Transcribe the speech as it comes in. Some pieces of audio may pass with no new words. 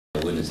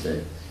witness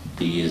that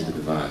he is the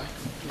divine.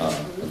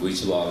 I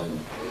greet you all in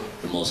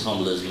the most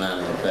humblest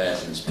manner of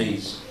fastest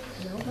peace.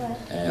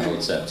 And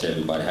what's up to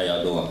everybody? How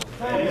y'all doing?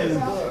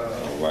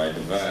 All right,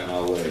 divine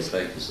always.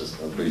 Thank you,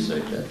 sister. I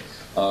appreciate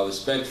that.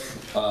 Respect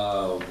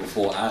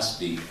before I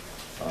speak.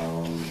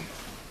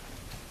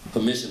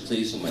 Permission,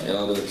 please, from my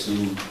elder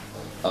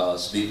to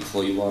speak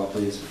before you all,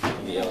 please.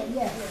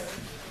 Yes.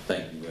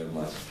 Thank you very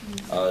much.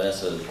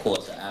 That's, of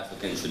course, an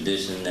African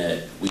tradition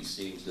that we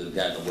seem to have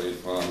gotten away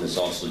from. It's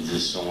also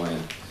just showing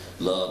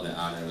love and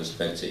honor and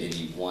respect to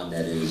anyone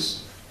that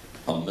is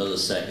a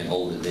millisecond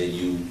older than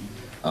you,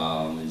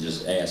 and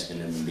just asking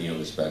them and being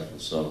respectful.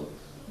 So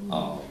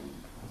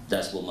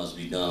that's what must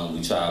be done.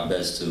 We try our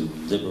best to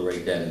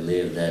liberate that and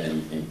live that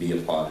and be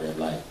a part of that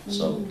life.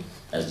 So,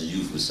 as the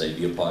youth would say,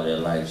 be a part of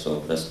that life. So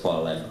that's the part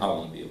of life I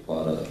want to be a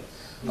part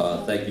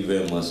of. Thank you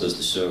very much,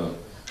 Sister Cheryl.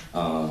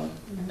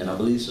 And I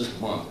believe Sister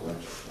Martha, right?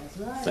 That's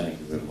right. Thank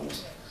you very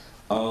much.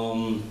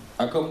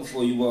 I come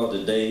before you all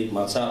today.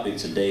 My topic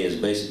today is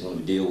basically going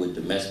to deal with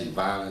domestic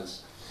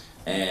violence.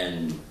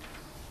 And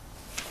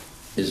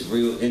it's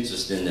real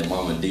interesting that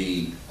Mama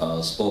D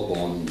spoke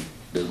on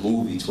the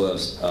movie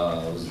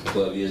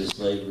 12 Years of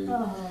Slavery,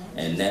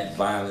 and that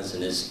violence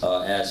in this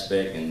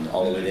aspect, and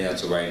all the way down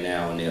to right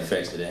now, and the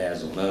effects that it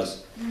has on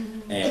us.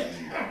 And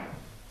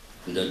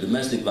the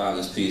domestic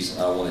violence piece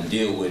I want to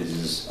deal with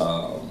is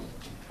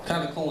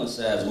kind of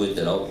coincides with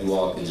that. I hope you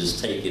all can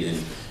just take it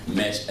and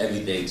match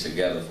everything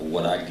together for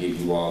what I give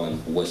you all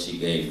and for what she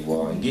gave you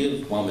all. And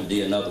give Mama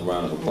D another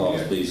round of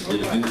applause, please. She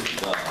did a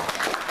beautiful job.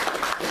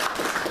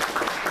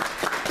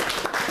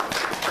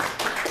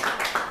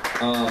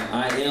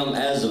 I am,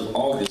 as of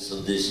August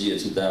of this year,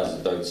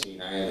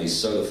 2013, I am a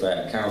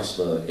certified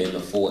counselor in the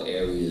 4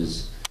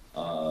 areas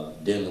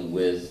dealing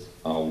with,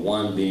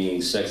 1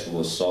 being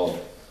sexual assault,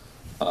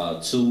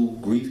 2,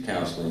 grief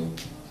counseling,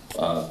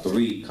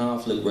 3,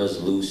 conflict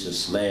resolution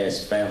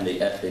 /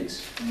 family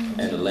ethics,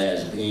 and the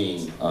last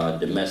being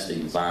domestic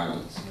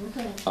violence.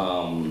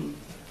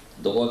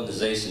 The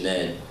organization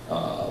that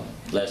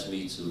blessed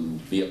me to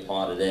be a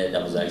part of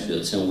that was actually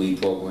a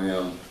 10-week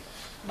program.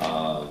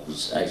 It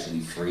was actually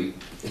free,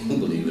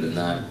 believe it or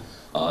not.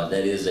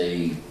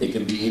 It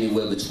can be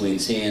anywhere between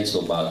 $10,000 to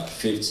about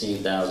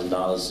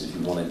 $15,000 if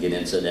you want to get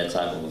into that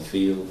type of a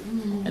field.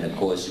 And of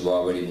course, you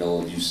already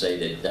know, if you say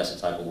that that's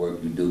the type of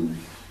work you do,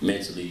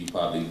 mentally you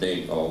probably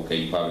think, oh, okay,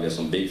 you probably got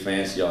some big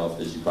fancy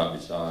office, you probably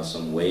charge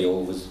some way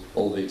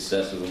over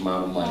excessive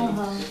amount of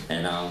money,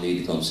 and I don't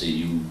need to come see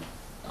you,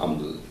 I'm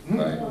good,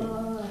 right?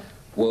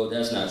 Well,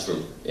 that's not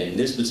true. In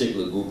this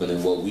particular group, and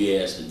in what we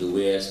asked to do,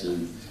 we asked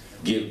to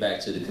give back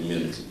to the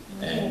community.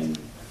 And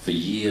for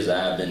years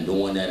I've been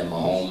doing that in my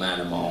own mind,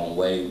 in my own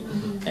way,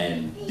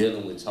 and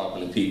dealing with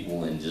talking to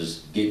people and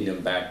just getting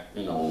them back,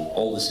 you know,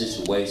 over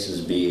situations,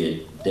 be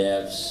it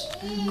deaths,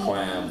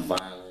 crime,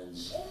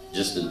 violence,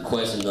 just the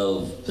question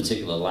of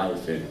particular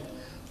life and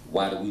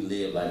why do we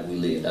live like we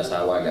live. That's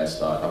how I got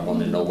started. I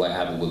wanted to know what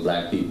happened with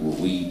black people.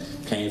 We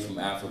came from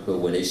Africa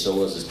where they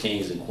show us as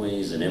kings and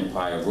queens and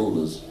empire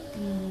rulers.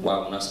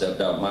 While when I stepped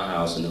out of my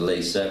house in the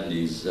late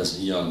 70s, as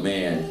a young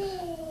man,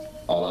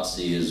 all I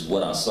see is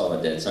what I saw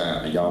at that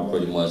time, and y'all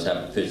pretty much have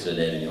a picture of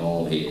that in your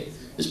own head.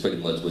 It's pretty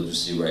much what you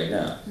see right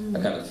now.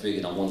 I kind of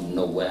figured I wanted to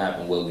know what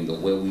happened, where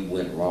we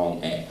went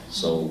wrong at.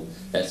 So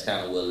that's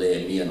kind of what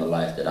led me in the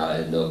life that I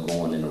ended up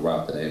going, in the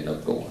route that I ended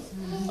up going.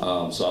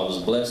 So I was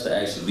blessed to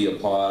actually be a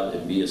part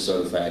and be a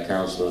certified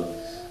counselor.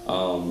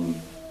 And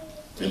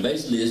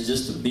basically it's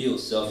just to build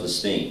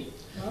self-esteem.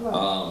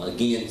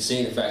 Again,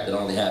 seeing the fact that I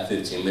only have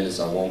 15 minutes,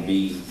 I won't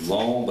be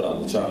long, but I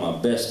will try my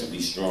best to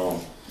be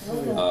strong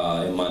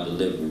in my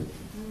delivery.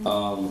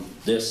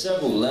 There's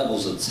several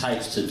levels of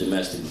types to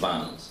domestic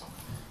violence.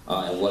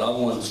 And what I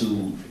want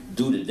to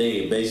do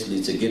today,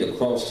 basically to get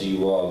across to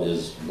you all,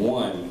 is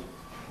 1,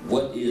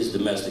 what is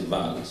domestic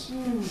violence?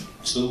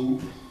 2,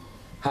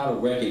 how to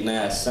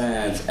recognize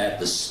signs at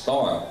the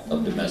start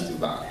of domestic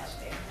violence.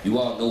 You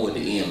all know what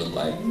the end look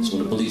like. It's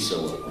when the police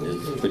show up.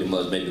 It's pretty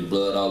much maybe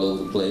blood all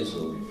over the place,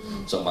 or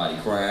somebody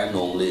crying,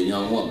 normally a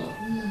young woman.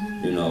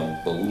 You know,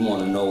 but we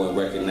want to know and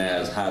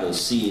recognize how to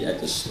see it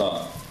at the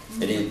start.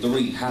 And then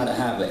 3, how to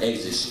have an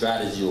exit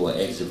strategy or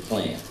exit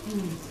plan.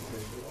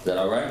 Is that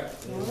all right?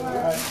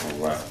 All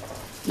right.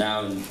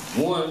 Now,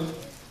 1,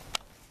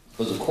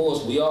 because of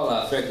course we all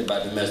are affected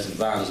by domestic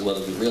violence,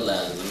 whether we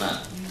realize it or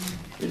not.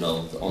 You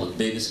know, on the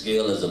biggest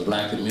scale as a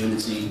black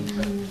community,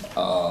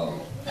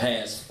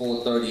 past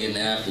 4:30 in the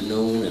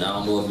afternoon, and I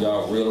don't know if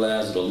y'all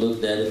realized it or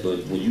looked at it,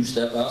 but when you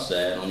step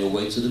outside on your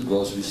way to the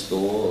grocery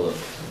store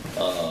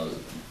or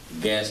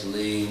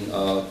gasoline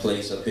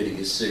place up here to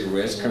get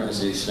cigarettes,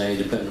 currency exchange,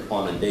 depending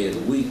upon the day of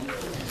the week,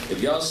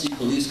 if y'all see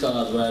police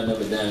cars riding up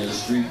and down the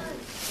street,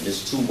 and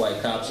there's 2 white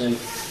cops in it,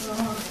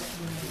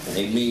 and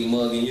they mean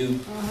mugging you,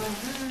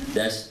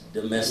 that's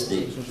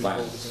domestic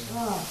violence.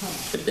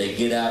 If they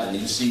get out and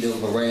you see them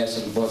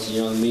harassing a bunch of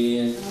young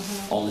men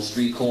on the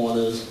street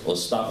corners or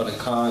stopping a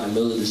car in the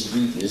middle of the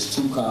street and there's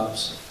 2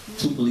 cops,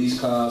 2 police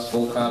cars,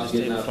 4 cops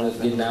getting out,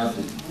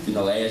 you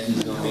know, ask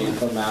these young men to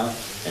come out,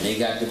 and they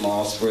got them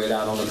all spread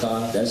out on the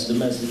car. That's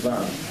domestic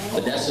violence.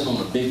 But that's it on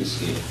a bigger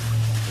scale.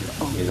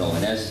 You know,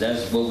 and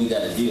that's what we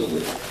got to deal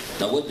with.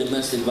 Now, what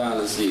domestic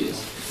violence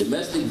is?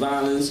 Domestic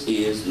violence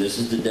is, and this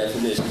is the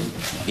definition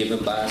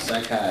given by a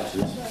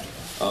psychiatrist,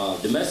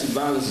 domestic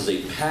violence is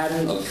a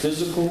pattern of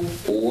physical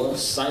or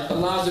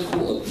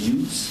psychological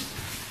abuse,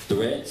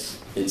 threats,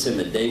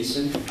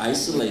 intimidation,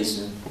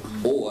 isolation,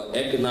 or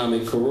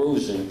economic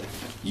coercion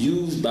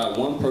used by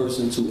one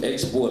person to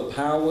export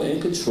power and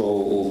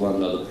control over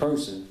another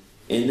person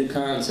in the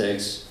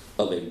context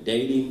of a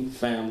dating,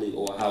 family,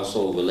 or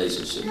household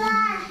relationship.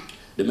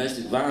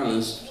 Domestic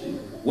violence,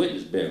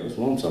 witness bearers,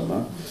 what I'm talking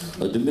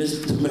about.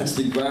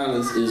 Domestic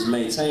violence is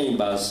maintained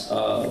by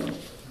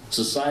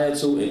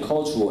societal and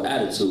cultural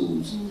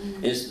attitudes,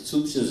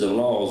 institutions and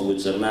laws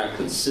which are not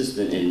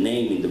consistent in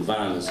naming the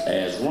violence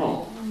as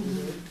wrong.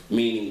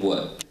 Meaning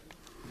what?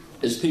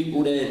 It's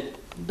people that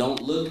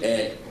don't look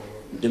at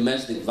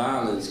domestic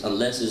violence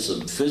unless it's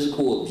a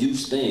physical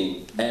abuse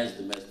thing as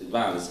domestic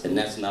violence, and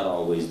that's not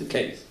always the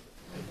case.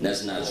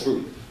 That's not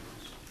true.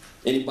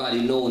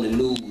 Anybody know in the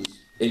news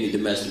any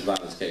domestic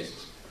violence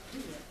cases?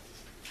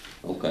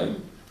 Okay.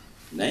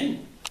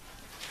 Name.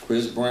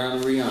 Chris Brown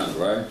and Rihanna,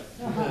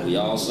 right? We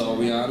all saw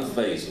Rihanna's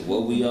face, and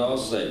what we all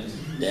say,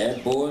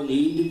 that boy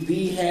need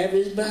to have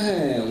his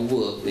behind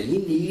whooped, and he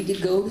need to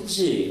go to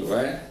jail,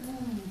 right?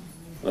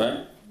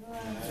 Right?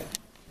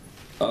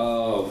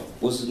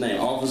 What's his name?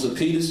 Officer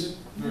Peterson?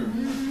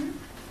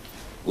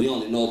 We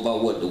only know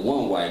about what, the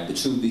one wife, but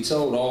truth be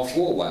told, all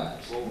 4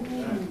 wives.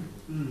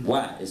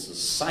 Why? It's a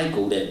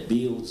cycle that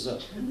builds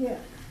up.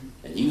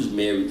 And he was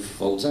married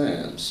 4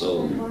 times,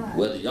 so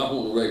whether y'all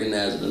want to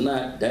recognize it or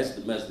not, that's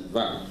domestic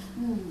violence.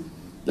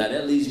 Now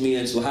that leads me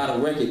into how to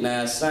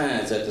recognize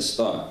signs at the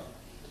start.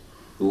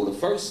 Well, the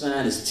first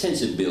sign is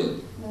tension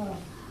building.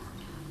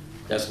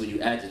 That's when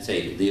you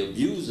agitated. The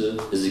abuser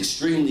is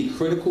extremely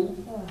critical,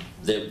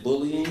 they're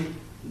bullying,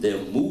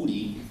 they're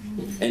moody,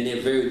 and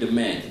they're very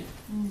demanding.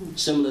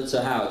 Similar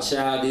to how a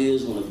child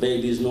is when a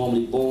baby is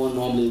normally born,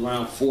 normally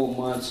around 4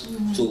 months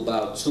to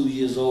about 2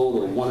 years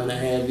old or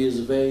 1.5 years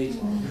of age.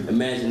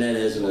 Imagine that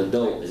as an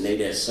adult, and they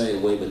that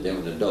same way, but they're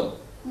an adult.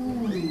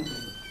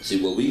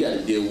 See, what we got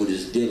to deal with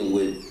is dealing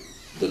with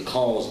the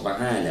cause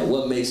behind that.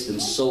 What makes them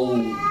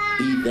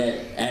be that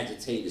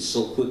agitated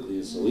so quickly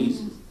and so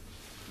easily?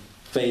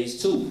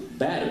 Phase 2,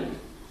 battery.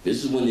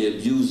 This is when the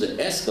abuser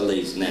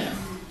escalates now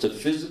to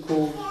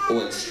physical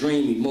or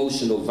extreme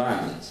emotional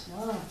violence.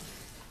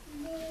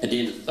 And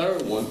then the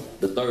third one,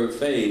 the third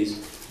phase,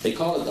 they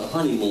call it the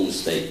honeymoon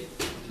state.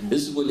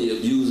 This is when the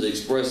abuser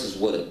expresses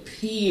what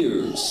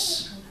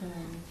appears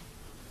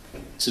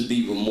to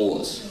be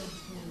remorse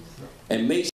and makes